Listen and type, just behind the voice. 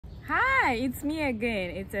Hi, it's me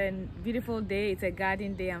again. It's a beautiful day. It's a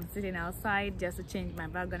garden day. I'm sitting outside just to change my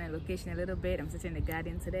background and location a little bit. I'm sitting in the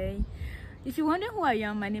garden today. If you're wondering who I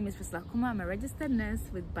am, my name is Priscilla Kuma. I'm a registered nurse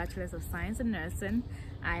with Bachelor's of Science in Nursing.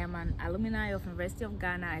 I am an alumni of University of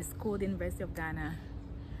Ghana. I schooled in University of Ghana.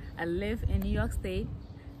 I live in New York State.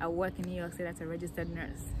 I work in New York State as a registered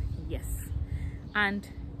nurse. Yes. And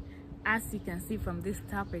as you can see from this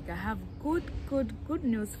topic, I have good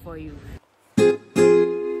news for you.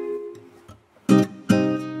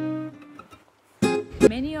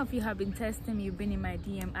 Many of you have been testing me. You've been in my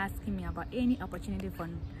DM asking me about any opportunity for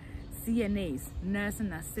CNAs,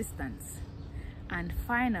 nursing assistants. And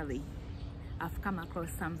finally, I've come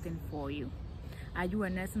across something for you. Are you a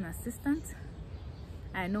nursing assistant?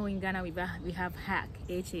 I know in Ghana we have HAC,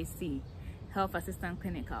 HAC, Health Assistant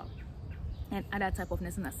Clinical, and other type of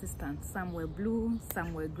nursing assistants. Some were blue,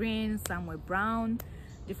 some were green, some were brown,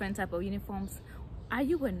 different type of uniforms. Are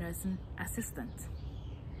you a nursing assistant?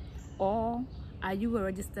 Or are you a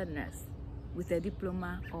registered nurse with a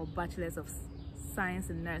diploma or bachelor's of science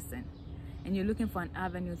in nursing, and you're looking for an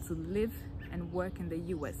avenue to live and work in the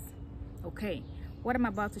US? Okay, what I'm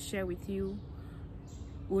about to share with you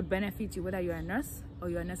would benefit you whether you're a nurse or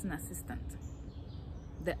you're a nursing assistant.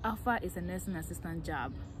 The offer is a nursing assistant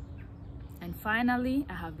job. And finally,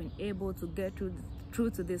 I have been able to get through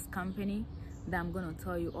to this company that I'm going to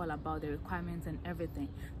tell you all about the requirements and everything.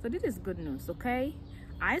 So this is good news, okay?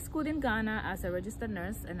 I schooled in Ghana as a registered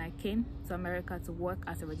nurse, and I came to America to work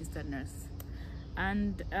as a registered nurse.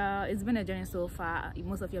 And it's been a journey so far.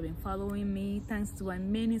 Most of you have been following me. Thanks to my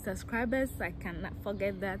many subscribers. I cannot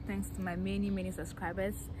forget that. Thanks to my many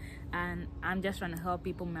subscribers. And I'm just trying to help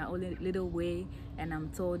people my own little way, and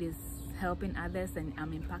I'm told it's helping others and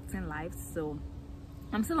I'm impacting lives. So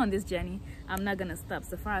I'm still on this journey. I'm not gonna stop.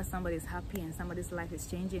 So far as somebody's happy and somebody's life is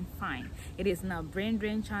changing, fine. It is not a brain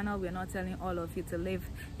drain channel. We're not telling all of you to live.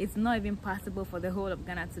 It's not even possible for the whole of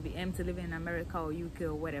Ghana to be empty living in America or UK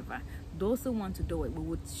or whatever. Those who want to do it, we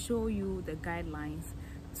would show you the guidelines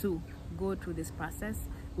to go through this process.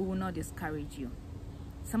 We will not discourage you.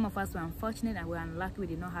 Some of us were unfortunate and we're unlucky we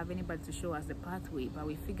did not have anybody to show us the pathway, but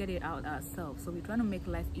we figured it out ourselves. So we're trying to make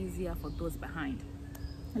life easier for those behind.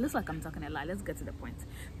 It looks like I'm talking a lot. Let's get to the point.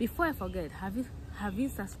 Before I forget, have you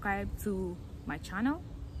subscribed to my channel?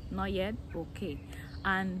 Not yet? Okay.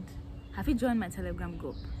 And have you joined my Telegram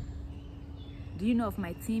group? Do you know of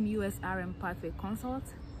my team, USRN Pathway Consult?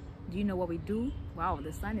 Do you know what we do? Wow,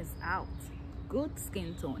 the sun is out. Good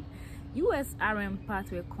skin tone. USRN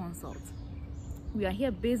Pathway Consult. We are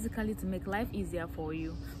here basically to make life easier for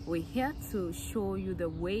you. We're here to show you the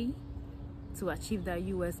way to achieve that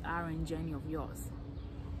USRN journey of yours.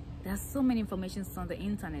 There's so many information on the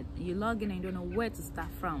internet. You log in and you don't know where to start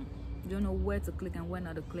from. You don't know where to click and where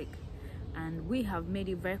not to click. And we have made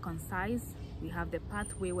it very concise. We have the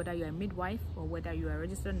pathway, whether you're a midwife or whether you're a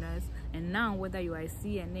registered nurse, and now whether you are a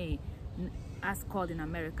CNA, as called in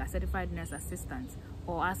America, certified nurse assistant,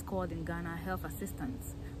 or as called in Ghana, health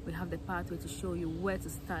assistants. We have the pathway to show you where to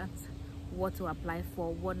start, what to apply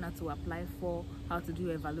for, what not to apply for, how to do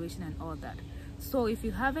evaluation and all that. So if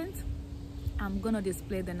you haven't, I'm gonna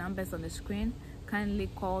display the numbers on the screen.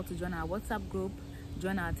 Kindly call to join our WhatsApp group,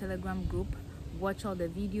 join our Telegram group, watch all the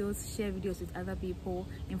videos, share videos with other people.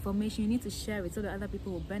 Information, you need to share it so that other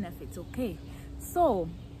people will benefit, okay? So,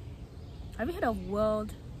 have you heard of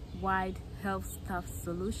Worldwide Health Staff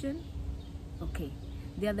Solution? Okay,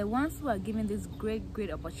 they are the ones who are giving this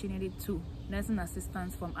great opportunity to nursing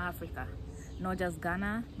assistants from Africa. Not just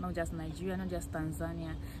Ghana, not just Nigeria, not just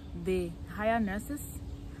Tanzania. They hire nurses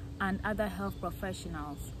and other health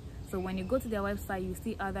professionals. So when you go to their website, you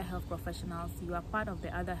see other health professionals. You are part of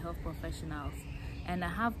the other health professionals. And I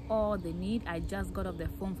have all they need. I just got off the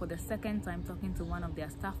phone for the second time talking to one of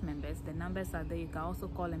their staff members. The numbers are there. You can also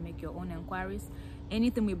call and make your own inquiries.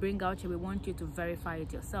 Anything we bring out here, we want you to verify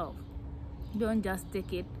it yourself. Don't just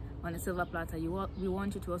take it on a silver platter. We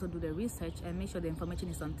want you to also do the research and make sure the information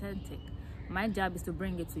is authentic. My job is to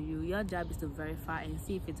bring it to you. Your job is to verify and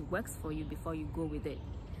see if it works for you before you go with it.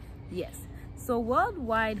 Yes, so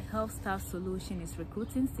Worldwide Health Staff Solution is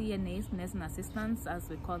recruiting CNAs, nursing assistants, as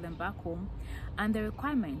we call them back home. And the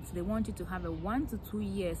requirements, they want you to have a 1 to 2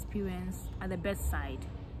 year experience at the bedside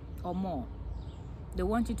or more. They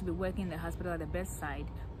want you to be working in the hospital at the bedside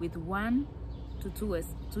with 1 to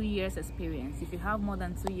 2 years experience. If you have more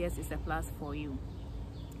than 2 years, it's a plus for you.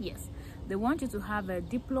 Yes, they want you to have a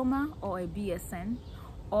diploma or a BSN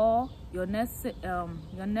or your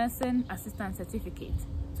nursing assistant certificate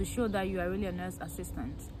to show that you are really a nurse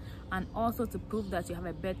assistant, and also to prove that you have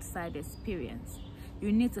a bedside experience.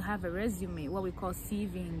 you need to have a resume, what we call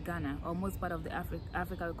CV in Ghana, or most part of the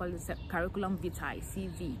Africa we call it curriculum vitae,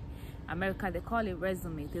 CV. America, they call it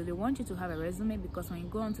resume. They want you to have a resume, because when you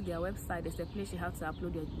go onto their website, there's a place you have to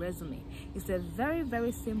upload your resume. It's a very,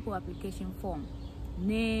 very simple application form.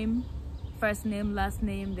 Name, first name, last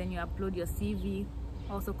name, then you upload your CV,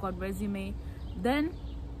 also called resume. Then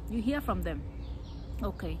you hear from them.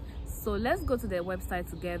 Okay, so let's go to their website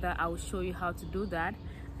together. I will show you how to do that,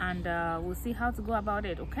 and we'll see how to go about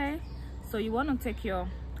it. Okay, so you want to take your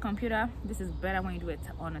computer. This is better when you do it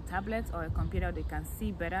on a tablet or a computer. They can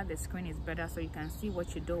see better, the screen is better, so you can see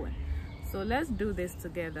what you're doing. So let's do this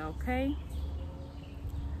together. Okay,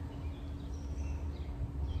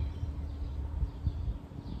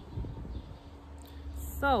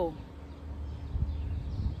 so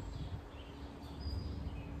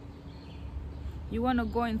you want to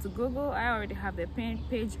go into Google. I already have the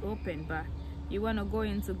page open, but you want to go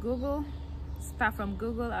into Google, start from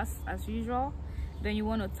Google as usual. Then you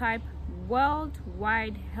want to type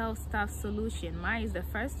Worldwide Health Staff Solution. Mine is the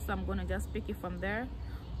first, so I'm going to just pick it from there.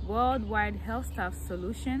 Worldwide Health Staff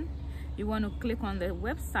Solution. You want to click on the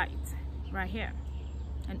website right here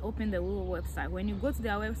and open the Google website. When you go to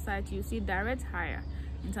their website, you see direct hire,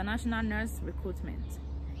 international nurse recruitment.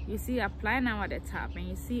 You see apply now at the top, and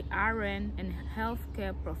you see RN and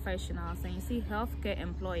healthcare professionals, and you see healthcare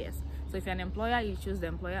employers. So if you're an employer, you choose the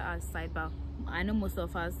employer as sidebar. I know most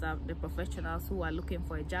of us are the professionals who are looking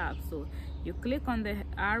for a job, so you click on the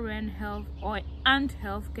RN health and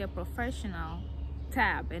healthcare professional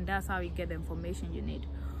tab, and that's how you get the information you need.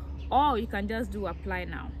 Or you can just do apply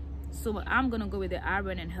now. So I'm gonna go with the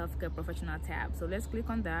RN and healthcare professional tab. So let's click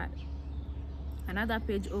on that. Another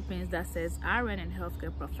page opens that says RN and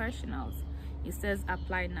healthcare professionals. It says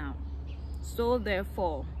apply now. So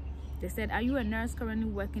therefore, they said, are you a nurse currently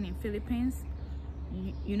working in Philippines,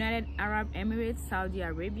 United Arab Emirates, Saudi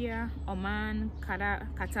Arabia, Oman,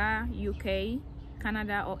 Qatar, UK,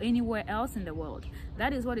 Canada, or anywhere else in the world?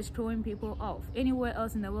 That is what is throwing people off. Anywhere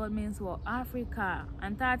else in the world means, well, Africa,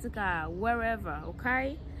 Antarctica, wherever.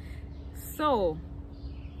 Okay, so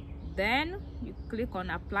then you click on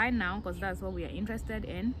apply now, because that's what we are interested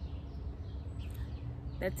in.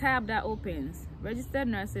 The tab that opens, registered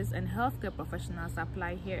nurses and healthcare professionals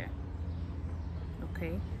apply here.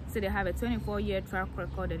 Okay, so they have a 24-year track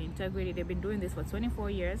record and integrity. They've been doing this for 24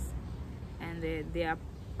 years, and they are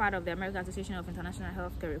part of the American Association of International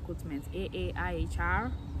Healthcare Recruitment,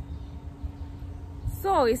 AAIHR.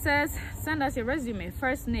 So it says, send us your resume.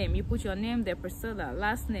 First name, you put your name there, Priscilla.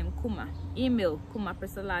 Last name, Kuma. Email,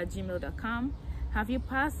 kumapriscilla@gmail.com. Have you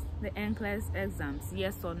passed the NCLEX exams?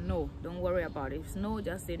 Yes or no? Don't worry about it. If no,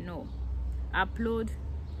 just say no. Upload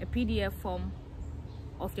a PDF form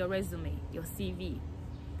of your resume, your CV.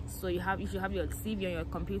 So you should have your CV on your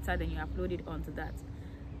computer, then you upload it onto that.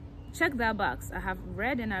 Check that box. I have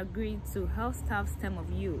read and agreed to health staff's term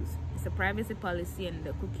of use. It's a privacy policy and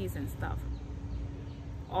the cookies and stuff.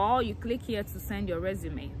 Or you click here to send your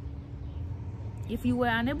resume. If you were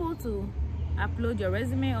unable to upload your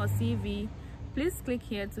resume or CV, please click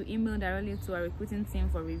here to email directly to our recruiting team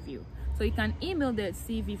for review. So you can email the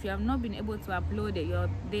CV. If you have not been able to upload it, your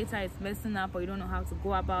data is messing up, or you don't know how to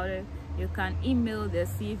go about it, you can email the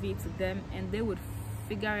CV to them, and they would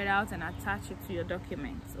figure it out and attach it to your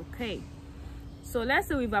documents. Okay, so let's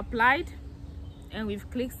say we've applied and we've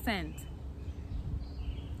clicked send.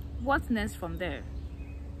 What's next from there?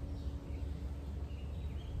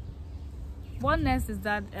 What next is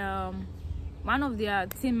that one of their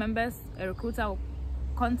team members, a recruiter, will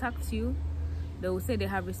contact you. They will say they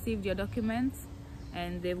have received your documents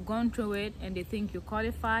and they've gone through it, and they think you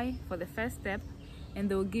qualify for the first step, and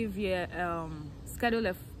they will give you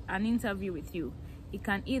schedule an interview with you. It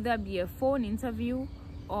can either be a phone interview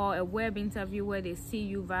or a web interview where they see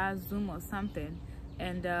you via Zoom or something,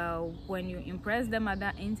 and when you impress them at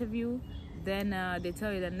that interview, then they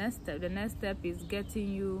tell you the next step. The next step is getting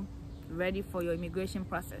you ready for your immigration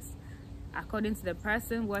process. According to the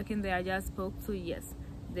person working there I just spoke to, yes,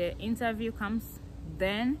 the interview comes,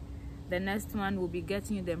 then the next one will be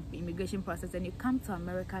getting you the immigration process, and you come to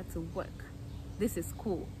America to work. This is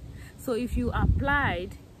cool. So if you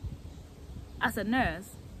applied as a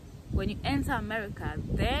nurse, when you enter America,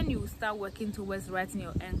 then you start working towards writing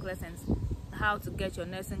your NCLEX and how to get your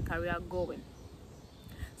nursing career going.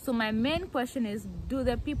 So my main question is, do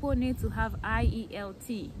the people need to have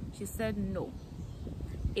IELTS? She said no.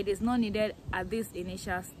 It is not needed at this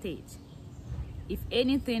initial stage. If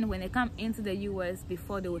anything, when they come into the US,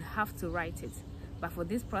 before they would have to write it. But for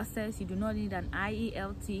this process, you do not need an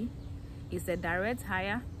IELTS. It's a direct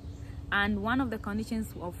hire. And one of the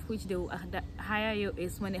conditions of which they will hire you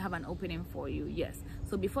is when they have an opening for you. Yes,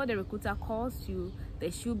 so before the recruiter calls you,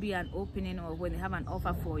 there should be an opening, or when they have an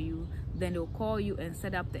offer for you, then they'll call you and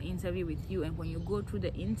set up the interview with you. And when you go through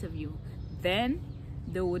the interview, then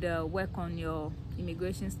they would work on your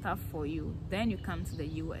immigration stuff for you. Then you come to the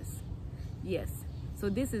US. Yes, so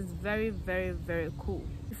this is very, very, very cool.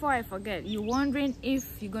 Before I forget, you're wondering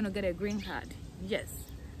if you're gonna get a green card. Yes,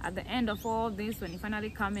 at the end of all this, when you finally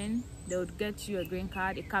come in, they would get you a green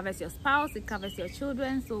card. It covers your spouse, it covers your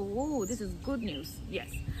children. So whoa, this is good news. Yes,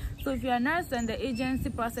 so if you're a nurse and the agency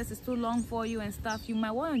process is too long for you and stuff, you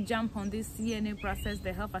might want to jump on this CNA process,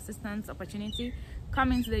 the health assistance opportunity.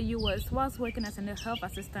 Come into the US. Whilst working as a health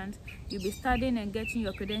assistant, you'll be studying and getting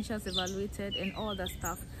your credentials evaluated and all that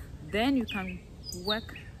stuff. Then you can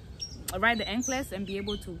work, write the NCLEX and be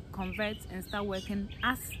able to convert and start working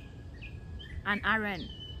as an RN.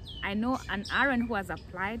 I know an RN who has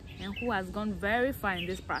applied and who has gone very far in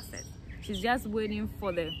this process. She's just waiting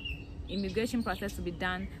for the immigration process to be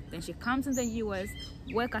done. Then she comes in the US,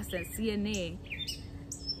 work as a CNA,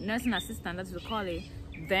 nursing assistant, that's what we call it.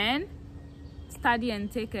 Then study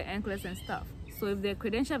and take her NCLEX and stuff. So if the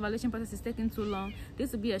credential evaluation process is taking too long,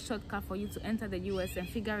 this will be a shortcut for you to enter the US and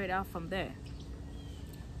figure it out from there.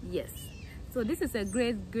 Yes, so this is a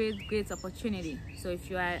great opportunity. So if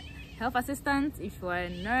you are health assistant, if you are a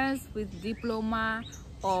nurse with diploma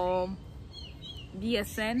or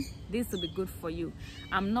BSN, this will be good for you.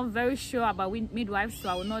 I'm not very sure about midwives, so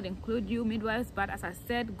I will not include you midwives, but as I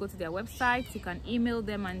said, go to their website. You can email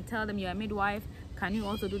them and tell them you're a midwife. Can you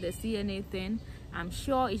also do the CNA thing? I'm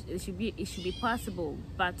sure it should be possible,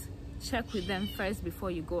 but check with them first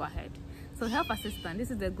before you go ahead. So health assistant, this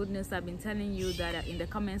is the good news. I've been telling you that in the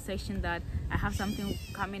comment section that I have something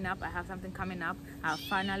coming up. I've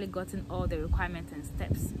finally gotten all the requirements and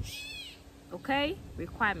steps. Okay,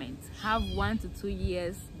 requirements: have 1 to 2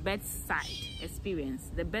 years bedside experience.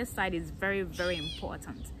 The bedside is very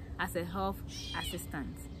important as a health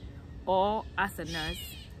assistant or as a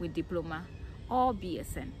nurse with diploma or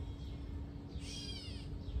BSN.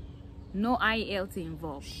 No IELTS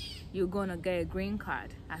involved. You're gonna get a green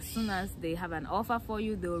card. As soon as they have an offer for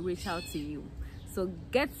you, they will reach out to you. So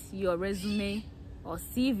get your resume or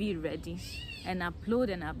CV ready and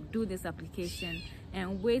upload and do this application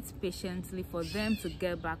and wait patiently for them to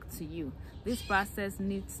get back to you. This process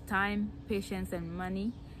needs time, patience and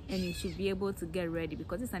money, and you should be able to get ready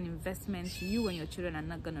because it's an investment. You and your children are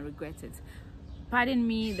not gonna regret it. Pardon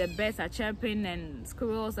me, the birds are chirping and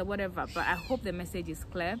squirrels or whatever, but I hope the message is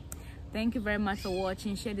clear. Thank you very much for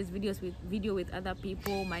watching. Share this video with other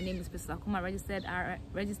people. My name is Priscilla Kuma,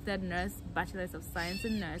 registered nurse, Bachelor's of Science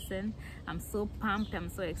in Nursing. I'm so pumped, I'm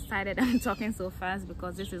so excited. I'm talking so fast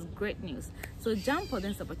because this is great news. So jump on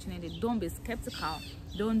this opportunity. Don't be skeptical.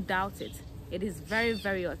 Don't doubt it. It is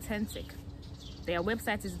very authentic. Their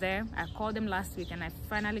website is there. I called them last week and I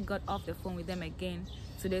finally got off the phone with them again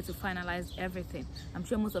today to finalize everything. I'm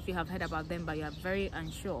sure most of you have heard about them, but you are very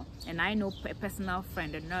unsure. And I know a personal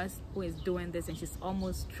friend, a nurse, who is doing this and she's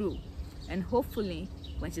almost through. And hopefully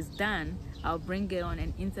when she's done, I'll bring her on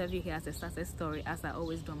and interview her as a success story, as I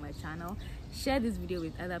always do on my channel. Share this video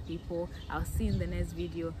with other people. I'll see you in the next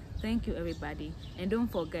video. Thank you everybody, and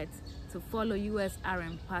don't forget to follow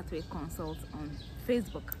USRN Pathway Consult on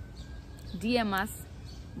Facebook. DM us,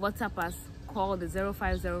 WhatsApp us, call the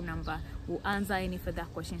 050 number. We'll answer any further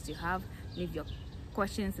questions you have. Leave your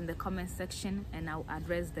questions in the comment section and I'll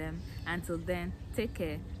address them. Until then, take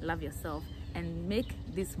care, love yourself, and make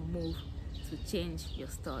this move to change your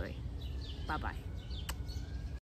story. Bye bye.